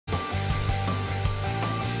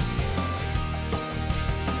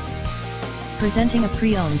Presenting a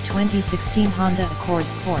pre-owned 2016 Honda Accord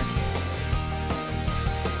Sport.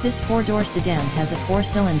 This four-door sedan has a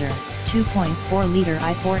four-cylinder, 2.4-liter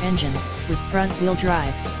i4 engine, with front-wheel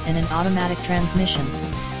drive, and an automatic transmission.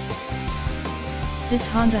 This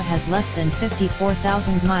Honda has less than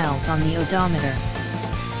 54,000 miles on the odometer.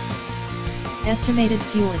 Estimated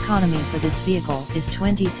fuel economy for this vehicle is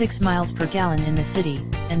 26 miles per gallon in the city,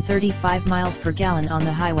 and 35 miles per gallon on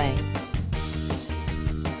the highway.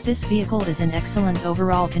 This vehicle is in excellent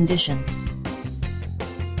overall condition.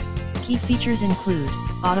 Key features include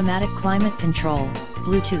automatic climate control,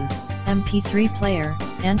 Bluetooth, MP3 player,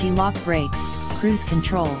 anti-lock brakes, cruise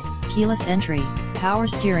control, keyless entry, power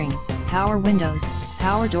steering, power windows,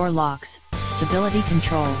 power door locks, stability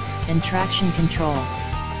control, and traction control.